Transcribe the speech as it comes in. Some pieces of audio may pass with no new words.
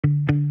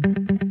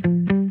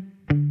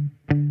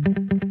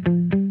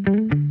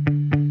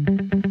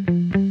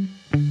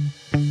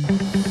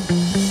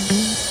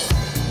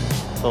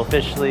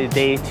officially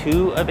day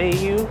 2 of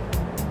AU.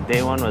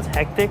 Day 1 was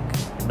hectic.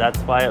 That's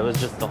why it was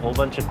just a whole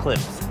bunch of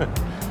clips.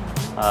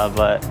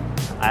 But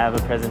I have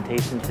a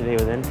presentation today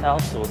with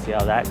Intel, so we'll see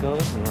how that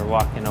goes. And we're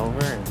walking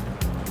over, and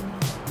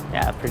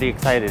yeah, pretty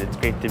excited. It's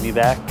great to be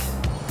back.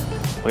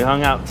 We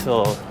hung out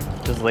till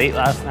just late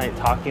last night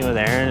talking with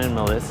Aaron and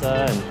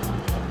Melissa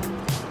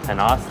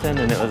and Austin,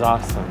 and it was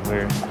awesome. We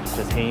were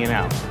just hanging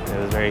out. It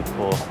was very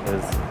cool. It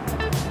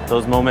was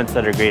those moments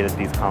that are great at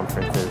these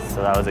conferences,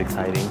 so that was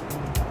exciting.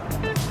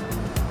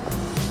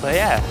 But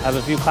yeah, I have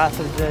a few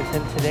classes to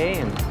attend today,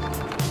 and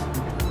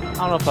I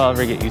don't know if I'll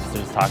ever get used to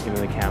just talking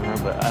to the camera,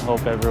 but I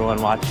hope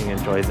everyone watching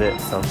enjoys it.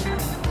 So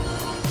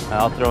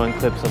I'll throw in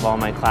clips of all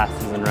my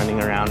classes and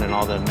running around and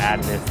all the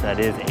madness that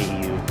is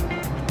AU.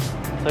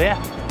 So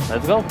yeah,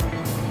 let's go.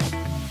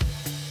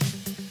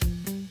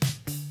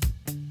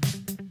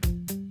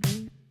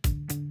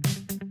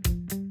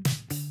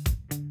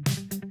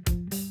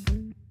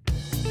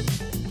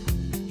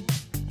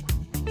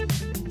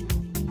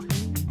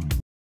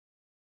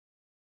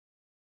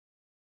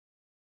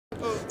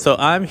 So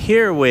I'm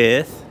here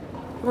with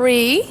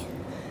Ree.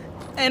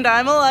 And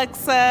I'm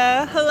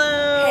Alexa.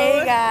 Hello.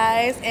 Hey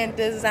guys, and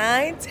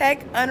Design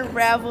Tech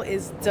Unravel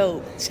is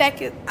dope.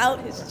 Check it out,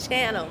 his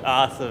channel.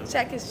 Awesome.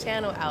 Check his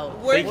channel out.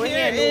 We're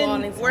here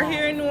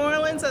in New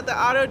Orleans at the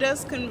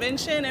Autodesk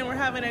Convention, and we're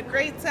having a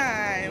great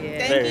time.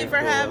 Yeah. Thank you for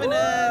having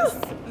us.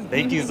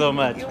 Thank you so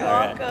much. You're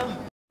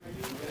welcome.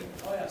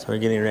 So we're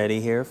getting ready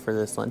here for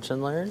this lunch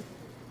and learn.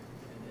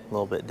 A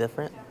little bit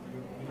different,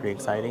 pretty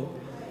exciting.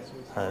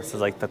 This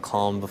is like the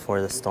calm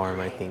before the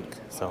storm, I think.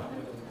 So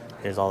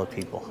here's all the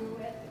people.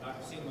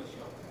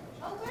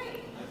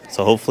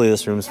 So hopefully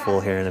this room's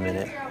full here in a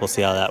minute. We'll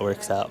see how that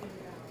works out.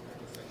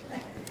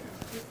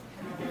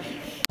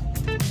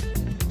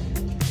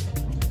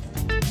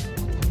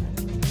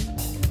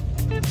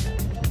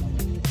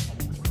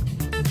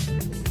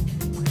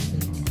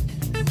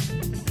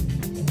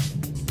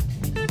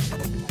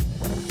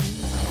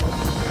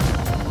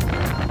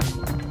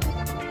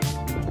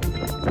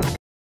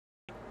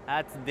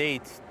 That's day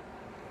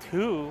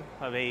 2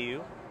 of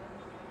AU.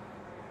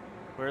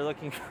 We're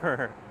looking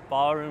for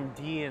Ballroom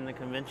D in the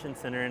Convention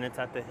Center, and it's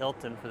at the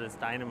Hilton for this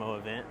Dynamo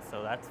event,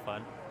 so that's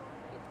fun.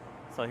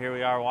 So here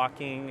we are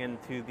walking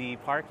into the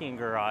parking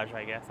garage,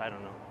 I guess, I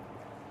don't know.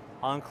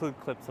 I'll include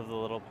clips of the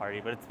little party,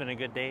 but it's been a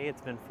good day,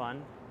 it's been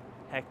fun.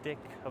 Hectic,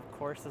 of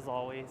course, as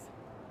always.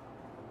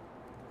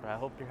 But I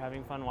hope you're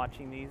having fun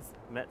watching these.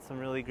 Met some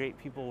really great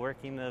people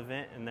working the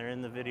event, and they're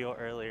in the video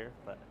earlier,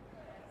 but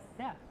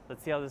yeah,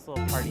 let's see how this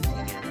little party thing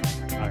is.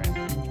 All right.